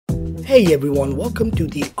Hey everyone, welcome to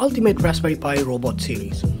the Ultimate Raspberry Pi Robot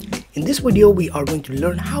series. In this video, we are going to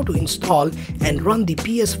learn how to install and run the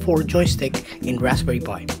PS4 joystick in Raspberry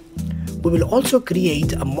Pi. We will also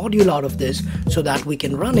create a module out of this so that we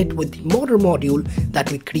can run it with the motor module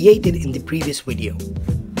that we created in the previous video.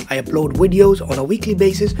 I upload videos on a weekly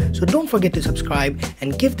basis, so don't forget to subscribe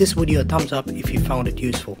and give this video a thumbs up if you found it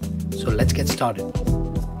useful. So let's get started.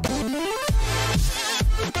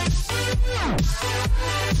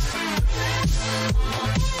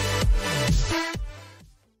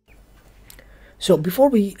 So before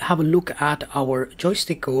we have a look at our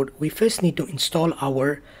joystick code, we first need to install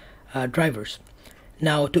our drivers.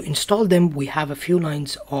 Now to install them, we have a few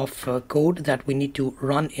lines of code that we need to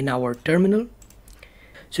run in our terminal.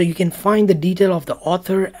 So you can find the detail of the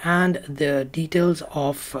author and the details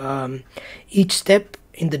of each step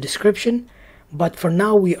in the description. But for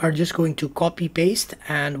now, we are just going to copy paste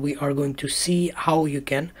and we are going to see how you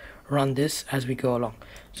can run this as we go along.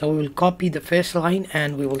 So we will copy the first line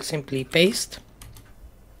and we will simply paste.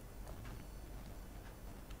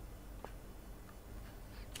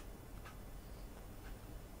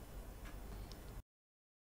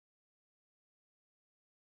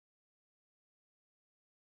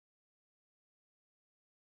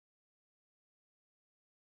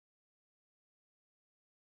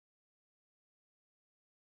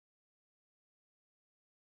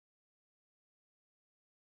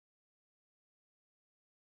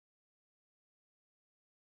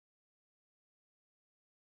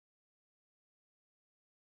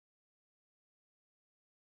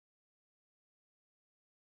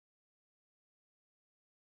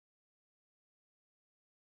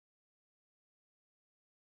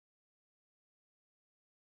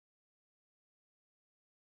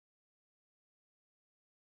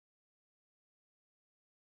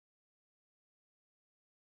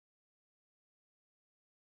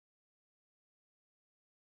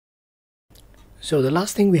 So the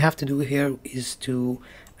last thing we have to do here is to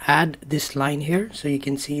add this line here. So you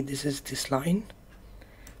can see this is this line.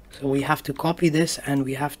 So we have to copy this and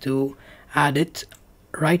we have to add it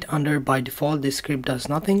right under. By default, this script does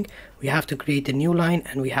nothing. We have to create a new line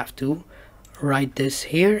and we have to write this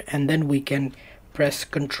here, and then we can press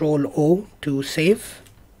Ctrl O to save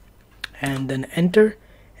and then enter,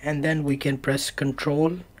 and then we can press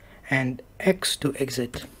Ctrl and X to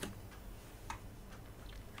exit.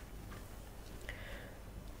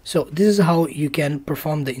 So this is how you can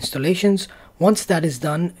perform the installations. Once that is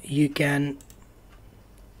done, you can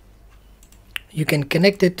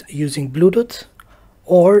connect it using Bluetooth,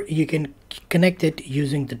 or you can connect it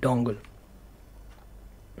using the dongle.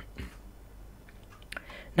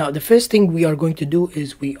 Now the first thing we are going to do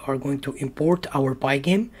is we are going to import our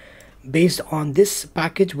Pygame. Based on this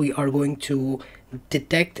package, we are going to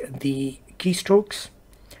detect the keystrokes.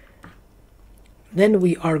 Then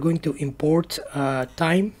we are going to import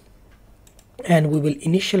time, and we will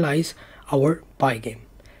initialize our Pygame.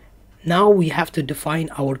 Now we have to define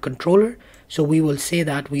our controller. So we will say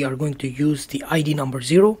that we are going to use the ID number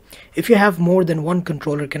 0. If you have more than one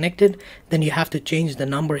controller connected, then you have to change the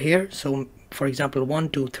number here. So for example, 1,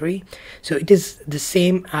 2, 3. So it is the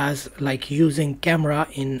same as like using camera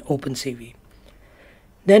in OpenCV.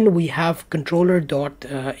 Then we have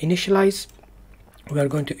controller.initialize. We are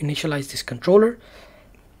going to initialize this controller,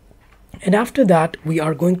 and after that we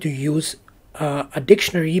are going to use a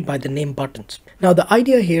dictionary by the name buttons. Now the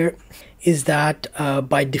idea here is that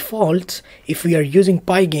by default, if we are using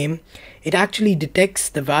Pygame, it actually detects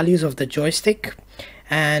the values of the joystick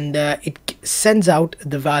and it sends out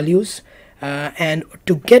the values, and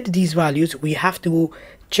to get these values we have to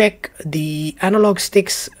check the analog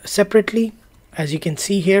sticks separately. As you can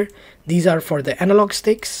see here, these are for the analog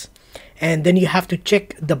sticks. And then you have to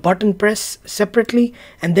check the button press separately,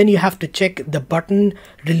 and then you have to check the button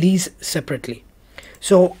release separately.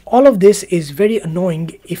 So all of this is very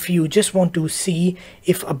annoying if you just want to see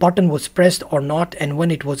if a button was pressed or not and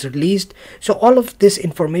when it was released. So all of this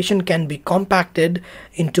information can be compacted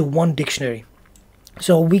into one dictionary.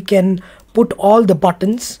 So we can put all the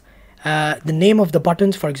buttons, the name of the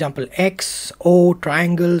buttons, for example X, O,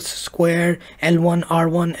 triangles, square, L1,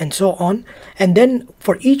 R1, and so on, and then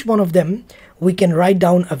for each one of them we can write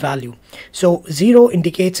down a value. So 0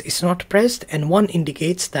 indicates it's not pressed and 1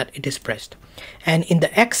 indicates that it is pressed. And in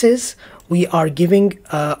the X's we are giving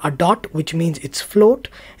a dot, which means it's float,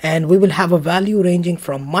 and we will have a value ranging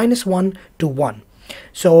from -1 to 1.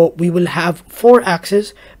 So we will have 4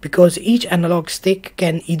 axes because each analog stick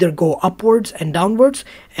can either go upwards and downwards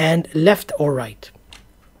and left or right.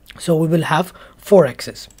 So we will have 4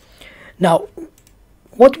 axes. Now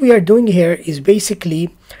what we are doing here is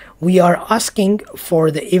basically we are asking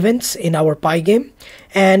for the events in our Pygame,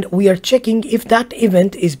 and we are checking if that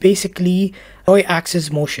event is basically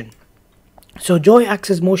y-axis motion. So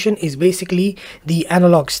y-axis motion is basically the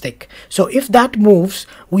analog stick. So if that moves,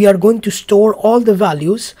 we are going to store all the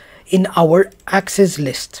values in our axis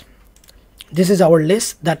list. This is our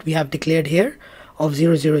list that we have declared here of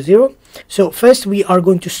 0, 0, 0. So first we are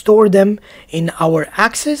going to store them in our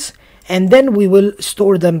axis, and then we will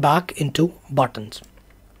store them back into buttons.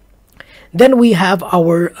 Then we have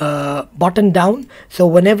our button down. So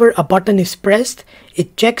whenever a button is pressed,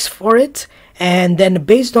 it checks for it, and then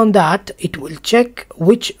based on that it will check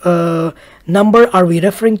which number are we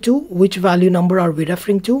referring to, which value number are we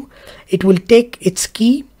referring to. It will take its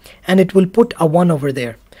key and it will put a 1 over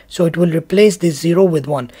there. So it will replace this 0 with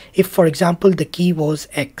 1. If for example the key was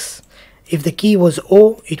X, if the key was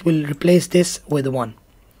O, it will replace this with 1.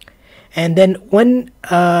 And then when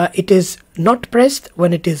it is not pressed,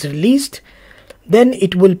 when it is released, then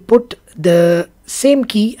it will put the same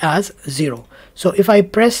key as 0. So if I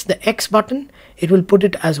press the X button, it will put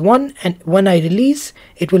it as 1, and when I release,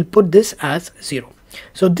 it will put this as 0.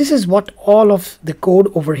 So this is what all of the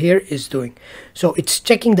code over here is doing. So it's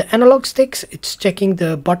checking the analog sticks, it's checking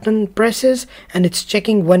the button presses, and it's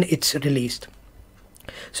checking when it's released.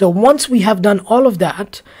 So once we have done all of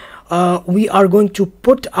that, we are going to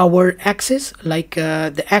put our axes, like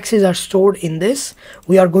the axes are stored in this,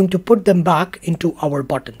 we are going to put them back into our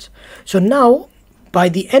buttons. So now by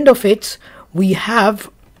the end of it, we have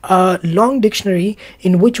a long dictionary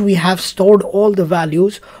in which we have stored all the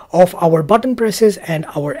values of our button presses and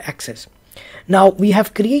our axes. Now we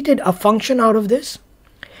have created a function out of this,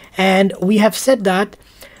 and we have said that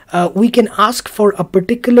we can ask for a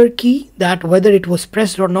particular key, that whether it was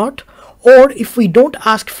pressed or not, or if we don't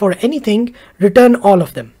ask for anything, return all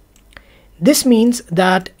of them. This means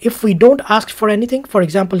that if we don't ask for anything, for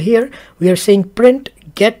example here we are saying print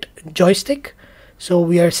get joystick, so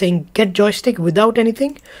we are saying get joystick without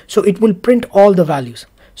anything, so it will print all the values.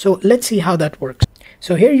 So let's see how that works.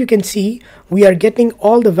 So here you can see we are getting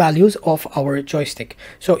all the values of our joystick.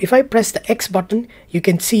 So if I press the X button, you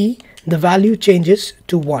can see the value changes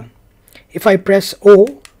to 1. If I press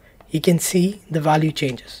O, you can see the value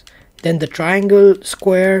changes. Then the triangle,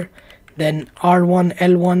 square, then R1,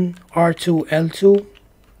 L1, R2, L2.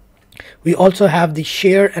 We also have the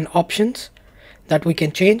share and options that we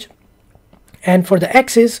can change. And for the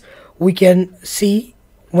axis, we can see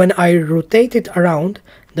when I rotate it around,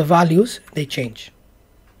 the values, they change.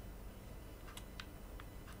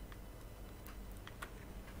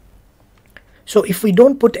 So if we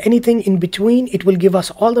don't put anything in between, it will give us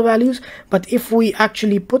all the values. But if we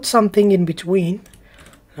actually put something in between,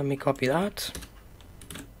 let me copy that.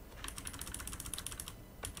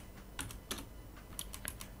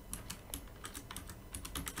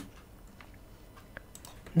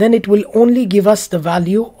 Then it will only give us the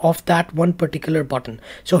value of that one particular button.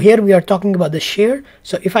 So here we are talking about the share.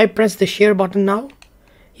 So if I press the share button now,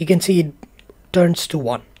 you can see it turns to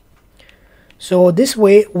 1. So this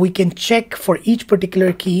way we can check for each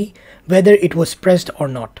particular key whether it was pressed or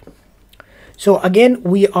not. So again,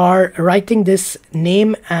 we are writing this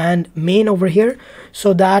name and main over here,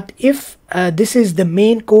 so that if this is the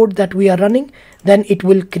main code that we are running, then it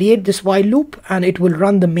will create this while loop and it will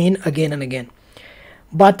run the main again and again.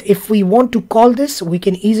 But if we want to call this, we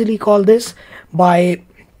can easily call this by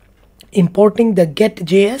importing the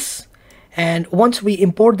get.js, and once we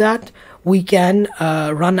import that, we can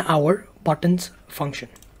run our buttons function.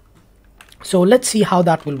 So let's see how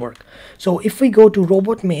that will work. So if we go to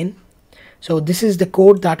robot main, so this is the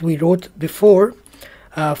code that we wrote before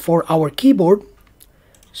for our keyboard.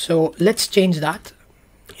 So let's change that.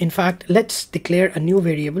 In fact, let's declare a new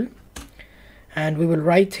variable, and we will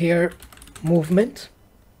write here movement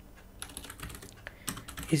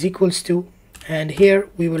is equals to, and here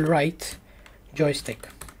we will write joystick.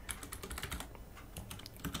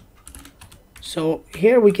 So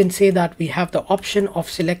here we can say that we have the option of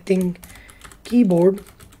selecting keyboard,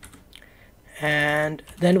 and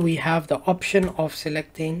then we have the option of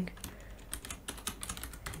selecting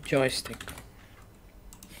joystick.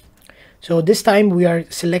 So this time we are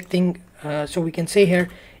selecting, so we can say here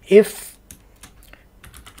if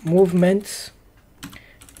movements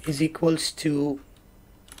is equals to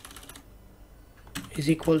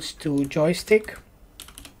joystick,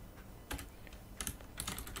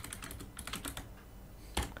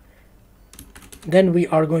 then we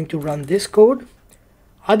are going to run this code.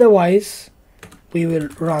 Otherwise we will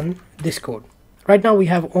run this code. Right now we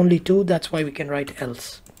have only 2, that's why we can write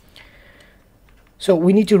else. So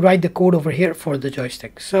we need to write the code over here for the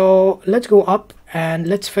joystick. So let's go up and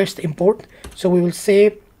let's first import. So we will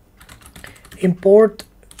say import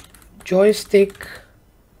joystick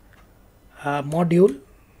module,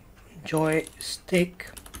 joystick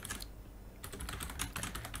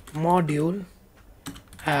module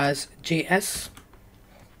as JS,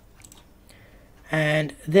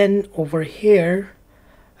 and then over here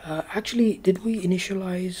actually, did we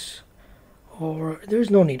initialize, or there's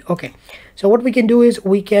no need? Okay, so what we can do is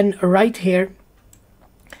we can write here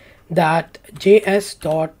that js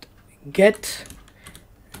dot get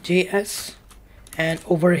js, and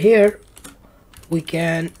over here we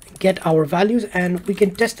can get our values and we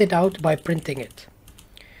can test it out by printing it.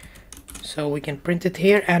 So we can print it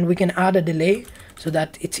here and we can add a delay so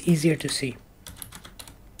that it's easier to see.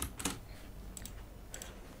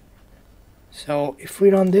 So if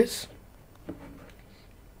we run this,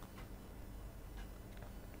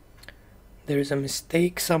 there is a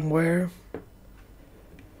mistake somewhere.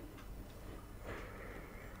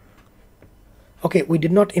 Okay, we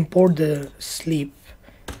did not import the sleep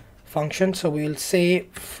function, so we'll say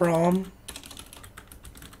from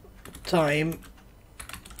time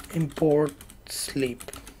import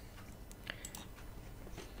sleep,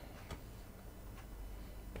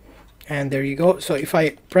 and there you go. So if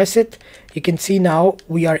I press it, you can see now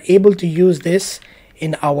we are able to use this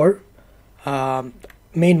in our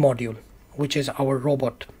main module, which is our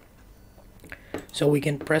robot. So we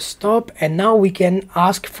can press stop, and now we can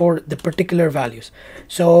ask for the particular values.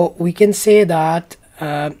 So we can say that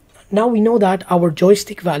now we know that our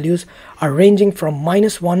joystick values are ranging from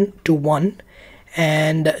 -1 to 1,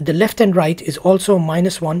 and the left and right is also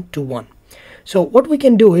 -1 to 1. So what we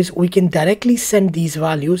can do is we can directly send these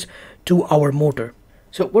values to our motor.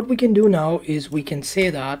 So what we can do now is we can say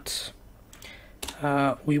that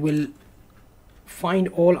we will find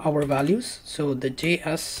all our values. So the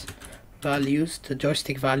JS values, the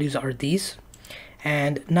joystick values are these,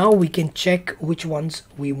 and now we can check which ones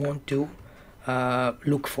we want to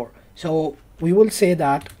look for. So we will say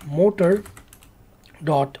that motor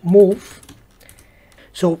dot move.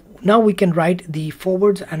 So now we can write the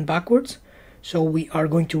forwards and backwards. So we are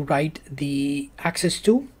going to write the axis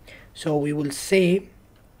 2. So we will say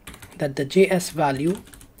that the JS value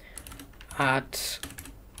at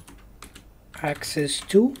axis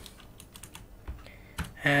 2,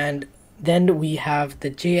 and then we have the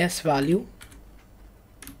JS value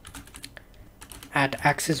at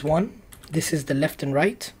axis 1. This is the left and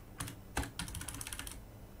right,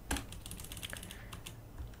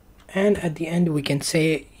 and at the end we can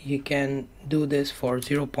say you can do this for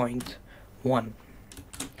 0.1,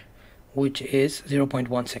 which is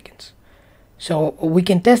 0.1 seconds. So we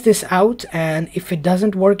can test this out, and if it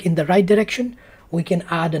doesn't work in the right direction, we can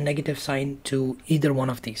add a negative sign to either one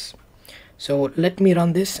of these. So let me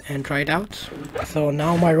run this and try it out. So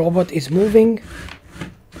now my robot is moving,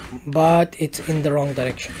 but it's in the wrong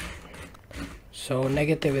direction. So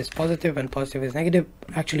negative is positive and positive is negative,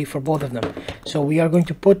 actually for both of them. So we are going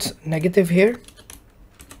to put negative here,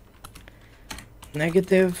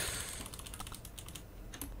 negative,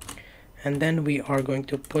 and then we are going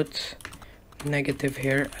to put negative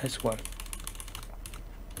here as well.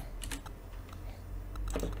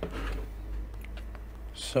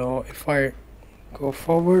 So if I go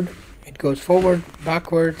forward, it goes forward,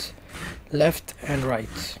 backwards, left and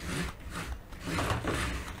right.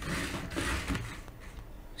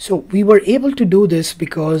 So we were able to do this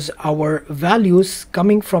because our values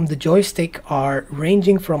coming from the joystick are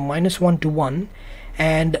ranging from -1 to 1,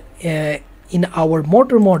 and in our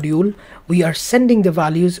motor module we are sending the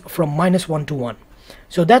values from -1 to 1.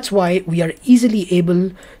 So that's why we are easily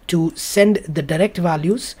able to send the direct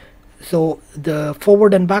values, so the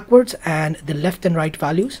forward and backwards and the left and right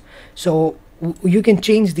values. So you can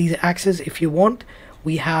change these axes if you want.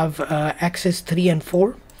 We have axis 3 and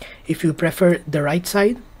 4 if you prefer the right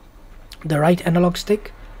side, the right analog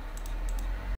stick.